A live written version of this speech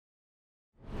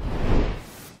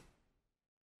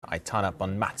Aitana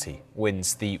Bonmati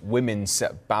wins the Women's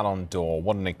Ballon d'Or.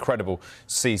 What an incredible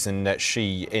season that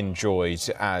she enjoyed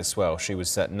as well. She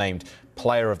was named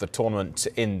Player of the Tournament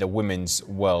in the Women's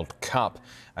World Cup.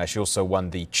 She also won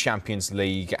the Champions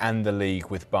League and the league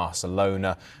with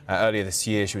Barcelona. Earlier this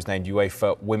year, she was named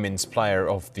UEFA Women's Player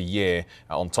of the Year,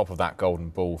 on top of that Golden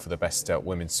Ball for the best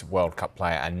Women's World Cup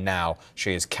player. And now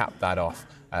she has capped that off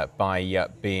by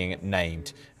being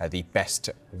named the best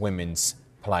women's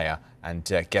player and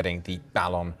getting the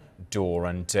Ballon d'Or.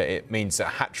 And it means a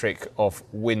hat-trick of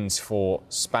wins for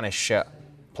Spanish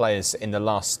players in the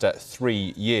last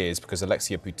 3 years, because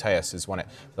Alexia Putellas has won it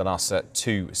for the last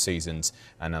 2 seasons,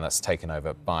 and now that's taken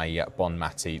over by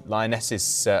Bonmati.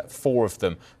 Lionesses, 4 of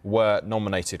them were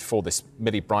nominated for this: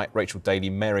 Millie Bright, Rachel Daly,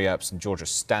 Mary Earps and Georgia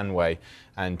Stanway.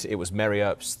 And it was Mary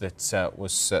Earps that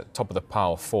was top of the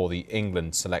pile for the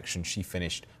England selection. She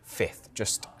finished 5th,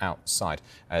 just outside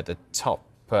the top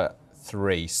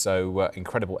 3. So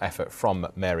incredible effort from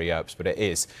Mary Earps, but it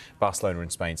is Barcelona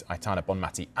in Spain's Aitana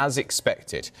Bonmati, as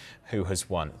expected, who has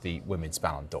won the Women's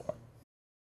Ballon d'Or.